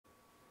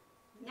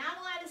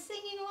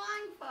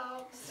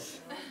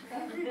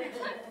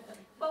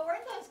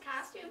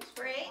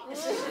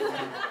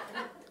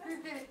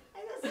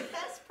I guess the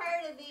best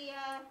part of the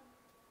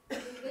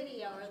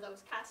video are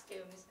those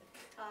costumes.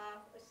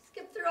 Let's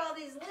skip through all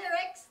these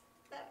lyrics.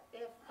 That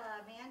if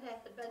Amanda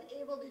had been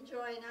able to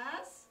join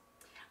us.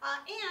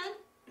 And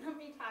let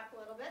me talk a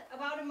little bit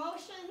about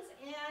emotions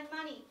and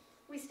money.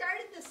 We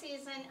started the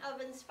season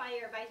of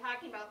Inspire by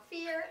talking about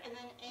fear, and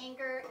then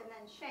anger, and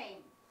then shame.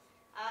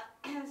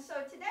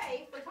 So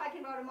today, we're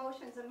talking about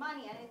emotions and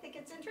money, and I think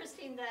it's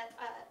interesting that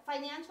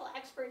financial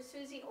expert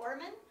Susie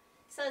Orman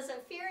says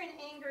that fear and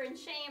anger and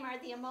shame are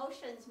the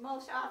emotions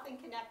most often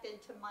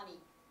connected to money.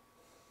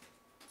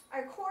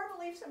 Our core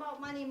beliefs about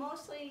money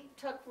mostly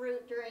took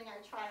root during our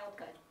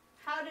childhood.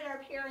 How did our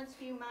parents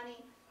view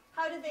money?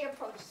 How did they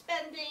approach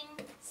spending,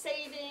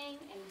 saving,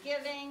 and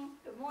giving?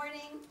 Good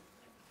morning.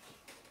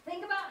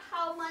 Think about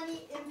how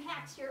money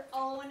impacts your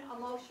own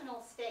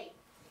emotional state.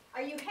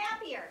 Are you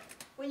happier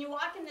when you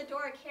walk in the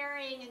door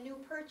carrying a new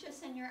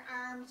purchase in your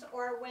arms,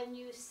 or when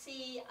you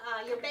see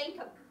your bank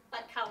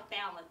account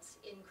balance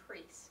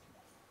increase?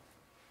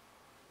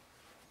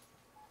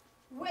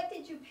 What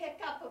did you pick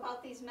up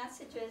about these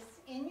messages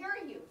in your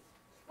youth?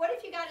 What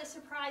if you got a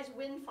surprise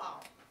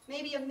windfall,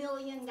 maybe $1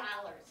 million?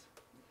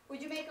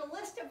 Would you make a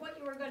list of what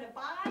you were going to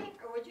buy,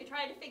 or would you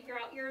try to figure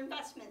out your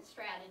investment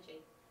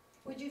strategy?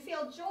 Would you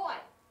feel joy,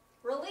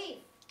 relief,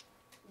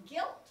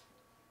 guilt,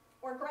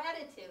 or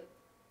gratitude?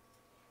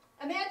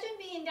 Imagine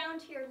being down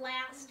to your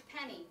last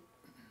penny.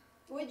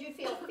 Would you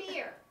feel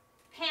fear,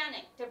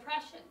 panic,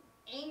 depression,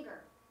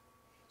 anger?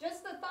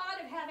 Just the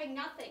thought of having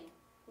nothing,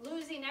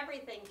 losing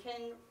everything,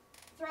 can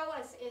throw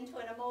us into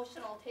an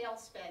emotional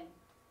tailspin.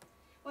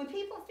 When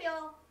people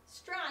feel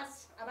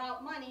stress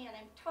about money, and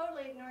I'm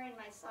totally ignoring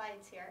my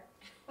slides here,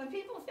 when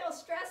people feel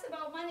stress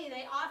about money,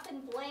 they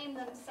often blame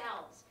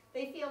themselves.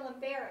 They feel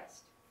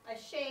embarrassed,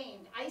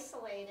 ashamed,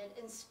 isolated,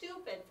 and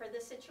stupid for the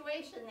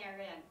situation they're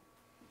in.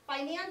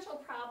 Financial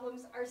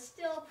problems are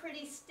still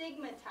pretty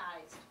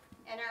stigmatized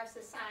in our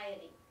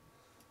society.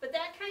 But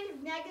that kind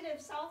of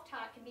negative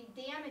self-talk can be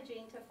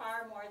damaging to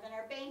far more than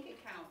our bank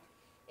account.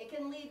 It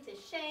can lead to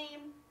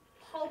shame,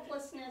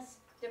 hopelessness,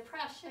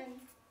 depression,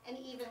 and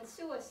even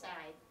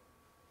suicide.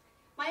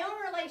 My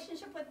own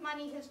relationship with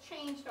money has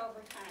changed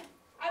over time.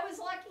 I was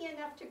lucky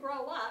enough to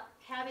grow up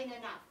having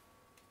enough.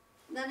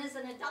 Then as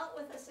an adult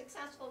with a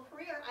successful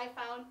career, I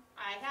found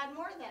I had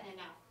more than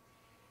enough.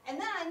 And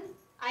then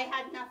I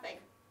had nothing.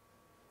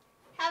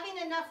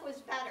 Having enough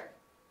was better.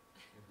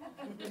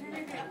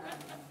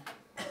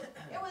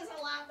 It was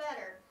a lot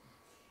better.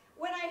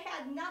 When I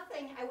had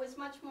nothing, I was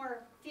much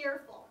more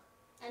fearful,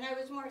 and I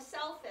was more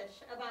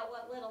selfish about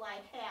what little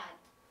I had.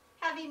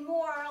 Having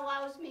more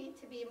allows me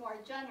to be more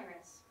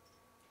generous.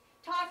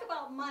 Talk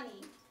about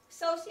money,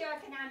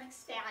 socioeconomic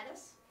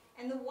status,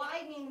 and the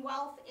widening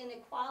wealth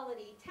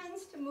inequality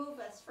tends to move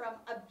us from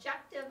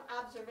objective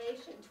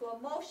observation to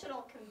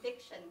emotional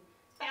conviction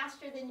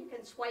faster than you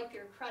can swipe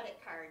your credit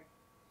card.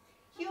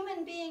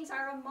 Human beings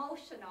are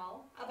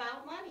emotional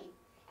about money,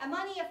 and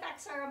money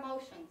affects our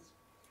emotions.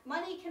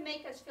 Money can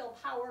make us feel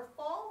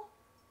powerful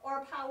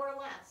or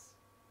powerless,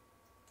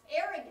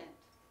 arrogant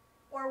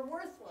or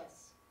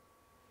worthless.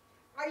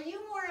 Are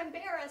you more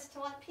embarrassed to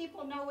let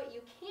people know what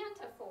you can't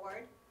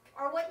afford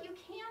or what you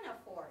can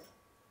afford?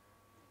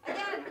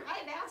 Again,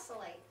 I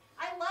vacillate.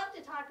 I love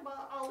to talk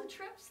about all the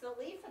trips that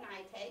Leaf and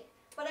I take,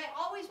 but I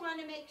always want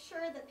to make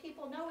sure that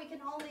people know we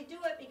can only do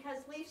it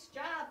because Leaf's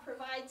job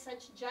provides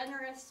such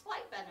generous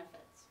flight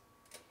benefits.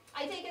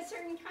 I take a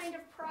certain kind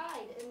of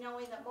pride in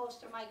knowing that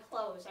most of my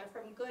clothes are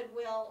from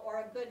Goodwill or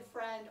a good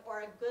friend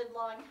or a good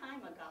long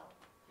time ago.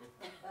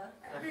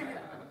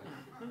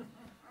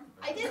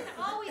 I didn't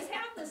always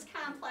have this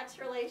complex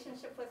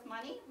relationship with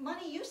money.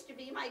 Money used to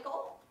be my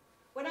goal.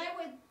 When I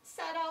would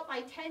set out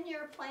my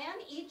 10-year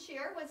plan, each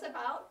year was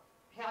about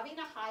having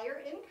a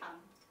higher income.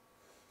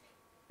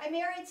 I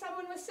married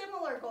someone with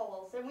similar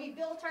goals, and we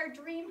built our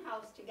dream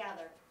house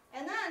together.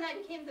 And then I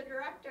became the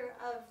director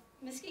of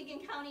Muskegon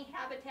County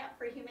Habitat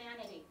for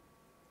Humanity.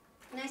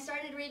 And I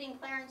started reading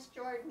Clarence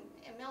Jordan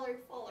and Millard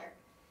Fuller,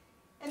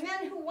 and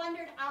men who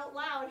wondered out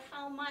loud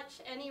how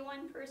much any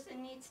one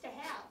person needs to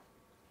have.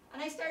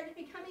 And I started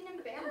becoming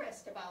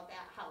embarrassed about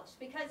that house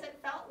because it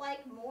felt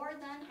like more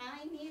than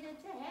I needed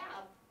to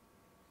have.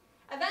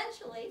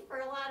 Eventually, for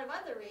a lot of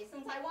other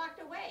reasons, I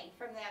walked away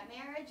from that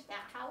marriage,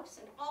 that house,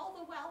 and all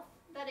the wealth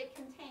that it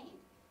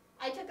contained.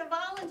 I took a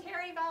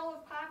voluntary vow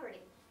of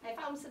poverty. I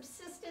found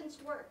subsistence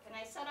work, and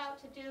I set out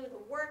to do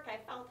the work I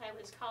felt I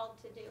was called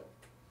to do.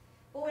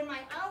 But when my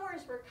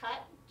hours were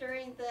cut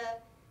during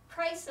the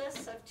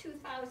crisis of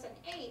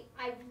 2008,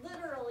 I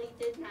literally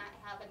did not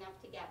have enough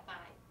to get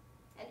by.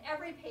 And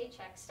every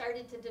paycheck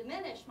started to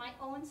diminish my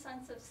own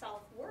sense of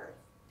self-worth.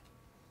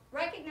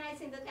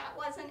 Recognizing that that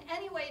wasn't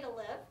any way to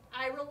live,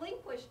 I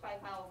relinquished my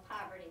vow of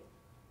poverty.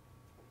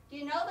 Do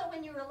you know that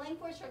when you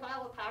relinquish a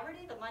vow of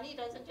poverty, the money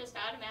doesn't just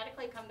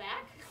automatically come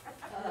back?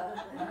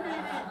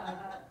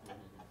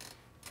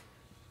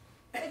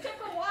 It took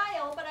a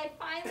while, but I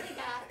finally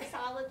got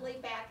solidly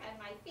back on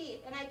my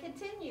feet, and I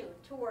continued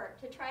to work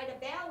to try to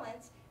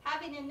balance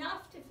having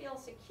enough to feel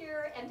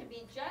secure and to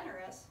be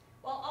generous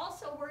while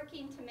also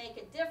working to make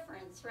a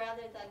difference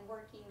rather than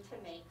working to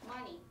make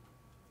money.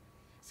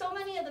 So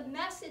many of the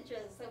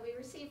messages that we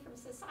receive from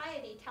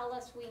society tell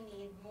us we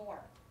need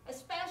more,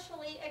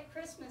 especially at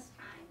Christmas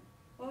time,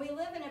 when we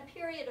live in a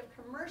period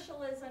of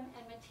commercialism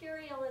and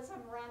materialism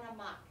run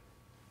amok.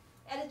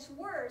 At its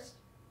worst,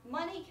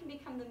 money can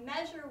become the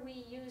measure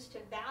we use to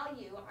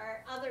value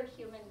our other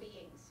human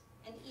beings,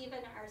 and even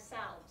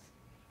ourselves.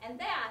 And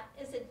that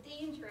is a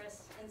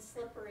dangerous and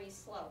slippery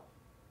slope.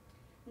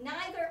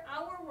 Neither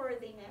our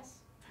worthiness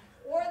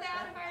or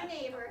that of our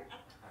neighbor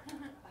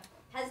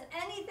has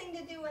anything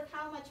to do with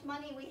how much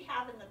money we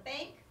have in the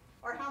bank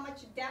or how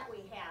much debt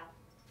we have.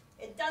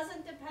 It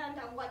doesn't depend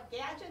on what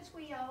gadgets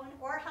we own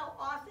or how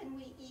often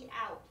we eat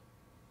out.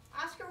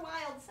 Oscar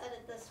Wilde said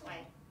it this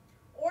way: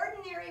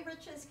 ordinary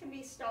riches can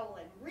be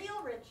stolen,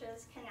 real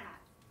riches cannot.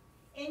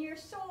 In your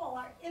soul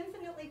are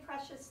infinitely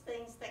precious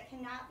things that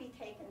cannot be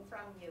taken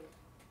from you.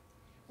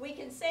 We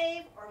can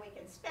save or we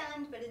can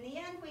spend, but in the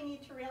end we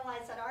need to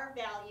realize that our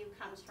value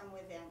comes from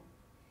within.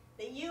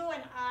 That you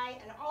and I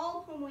and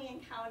all whom we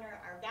encounter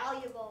are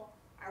valuable,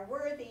 are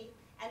worthy,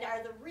 and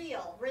are the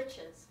real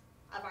riches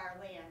of our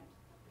land.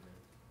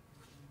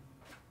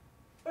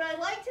 What I'd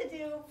like to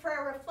do for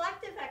a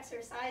reflective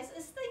exercise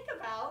is think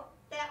about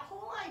that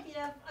whole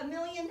idea of $1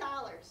 million.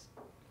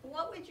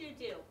 What would you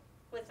do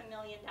with $1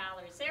 million?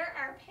 There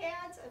are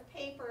pads of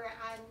paper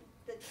on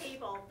the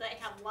table that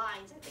have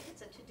lines. I think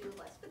it's a to-do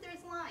list, but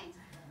there's lines.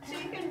 So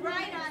you can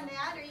write on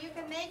that, or you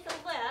can make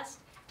a list.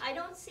 I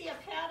don't see a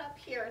pad up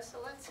here, so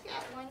let's get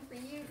one for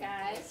you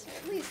guys.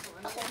 At least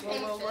a couple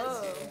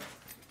pages.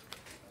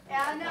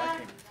 And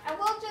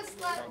we'll just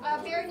let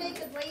bare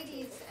naked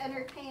ladies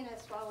entertain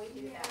us while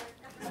we do that.